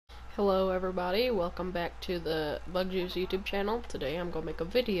Hello everybody, welcome back to the BugJuice YouTube channel. Today I'm going to make a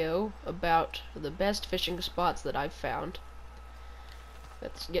video about the best fishing spots that I've found.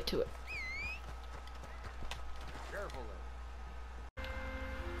 Let's get to it.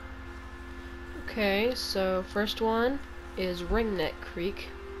 Okay, so first one is Ringneck Creek.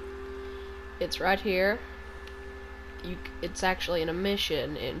 It's right here. It's actually in a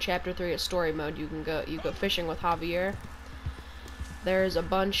mission in Chapter 3 of Story Mode. You go fishing with Javier. There's a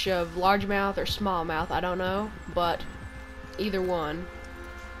bunch of largemouth or smallmouth, I don't know, but either one.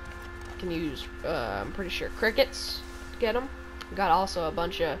 You can use, I'm pretty sure, crickets to get them. Got also a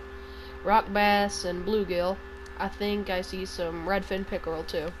bunch of rock bass and bluegill. I think I see some redfin pickerel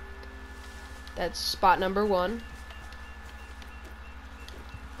too. That's spot number 1.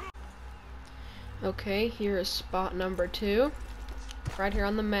 Okay, here is spot number 2. Right here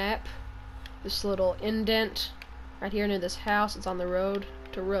on the map. This little indent right here near this house. It's on the road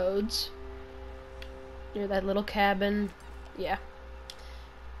to Rhodes. Near that little cabin. Yeah.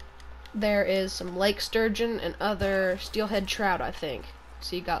 There is some lake sturgeon and other steelhead trout, I think.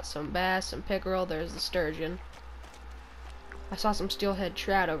 So you got some bass, some pickerel. There's the sturgeon. I saw some steelhead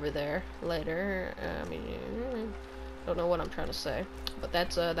trout over there later. I mean, don't know what I'm trying to say. But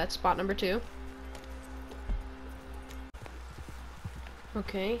that's spot number 2.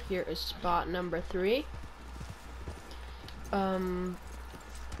 Okay, here is spot number 3.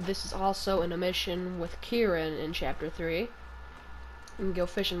 This is also in a mission with Kieran in Chapter 3. You can go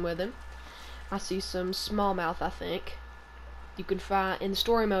fishing with him. I see some smallmouth, I think. You can find, in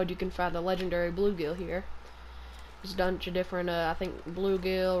story mode, you can find the legendary bluegill here. There's a bunch of different, I think,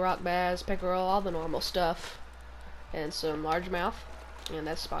 bluegill, rock bass, pickerel, all the normal stuff. And some largemouth. And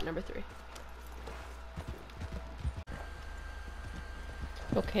that's spot number 3.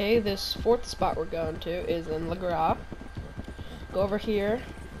 Okay, this 4th spot we're going to is in Le Gras. Go over here.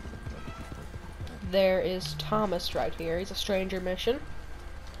 There is Thomas right here. He's a stranger mission.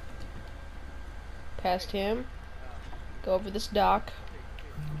 Past him. Go over this dock.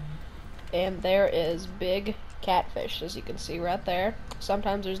 And there is big catfish, as you can see right there.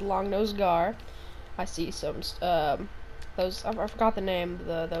 Sometimes there's long-nosed gar. I see some, those, I forgot the name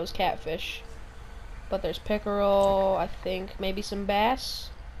of those catfish. But there's pickerel, I think, maybe some bass.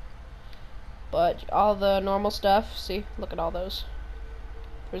 But all the normal stuff, see, look at all those.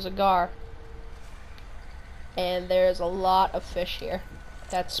 There's a gar. And there's a lot of fish here.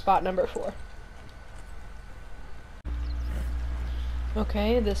 That's spot number 4.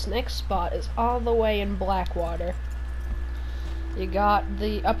 Okay, this next spot is all the way in Blackwater. You got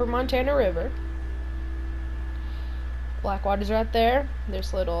the Upper Montana River. Blackwater's right there.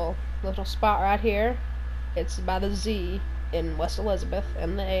 There's little spot right here. It's by the Z in West Elizabeth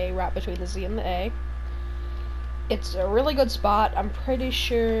and the A, right between the Z and the A. It's a really good spot. I'm pretty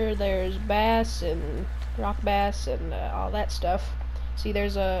sure there's bass and rock bass and all that stuff. See,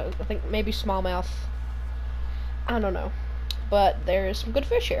 there's I think maybe smallmouth. I don't know. But there's some good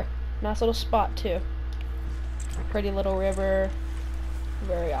fish here. Nice little spot too. Pretty little river.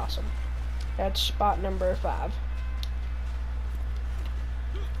 Very awesome. That's spot number 5.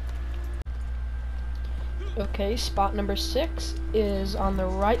 Okay, spot number 6 is on the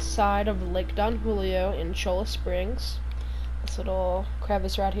right side of Lake Don Julio in Cholla Springs. This little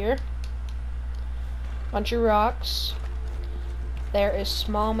crevice right here. Bunch of rocks. There is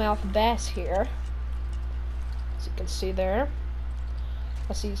smallmouth bass here, as you can see there.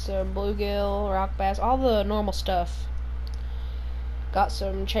 I see some bluegill, rock bass, all the normal stuff. Got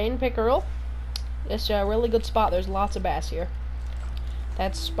some chain pickerel. It's a really good spot. There's lots of bass here.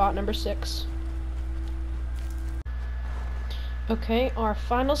 That's spot number 6. Okay, our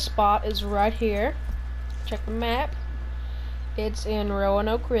final spot is right here. Check the map. It's in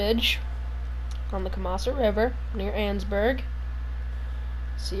Roanoke Ridge on the Kamassa River near Ansburg.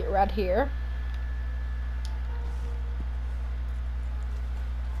 See it right here.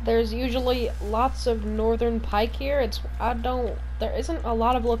 There's usually lots of northern pike here. There isn't a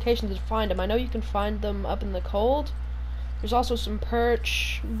lot of locations to find them. I know you can find them up in the cold. There's also some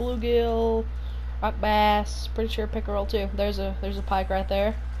perch, bluegill, rock bass, pretty sure pickerel too. There's a pike right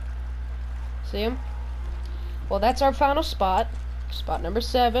there. See him? Well, that's our final spot. Spot number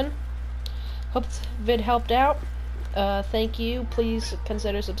 7. Hope this vid helped out. Thank you. Please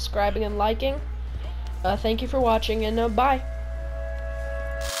consider subscribing and liking. Thank you for watching, and bye.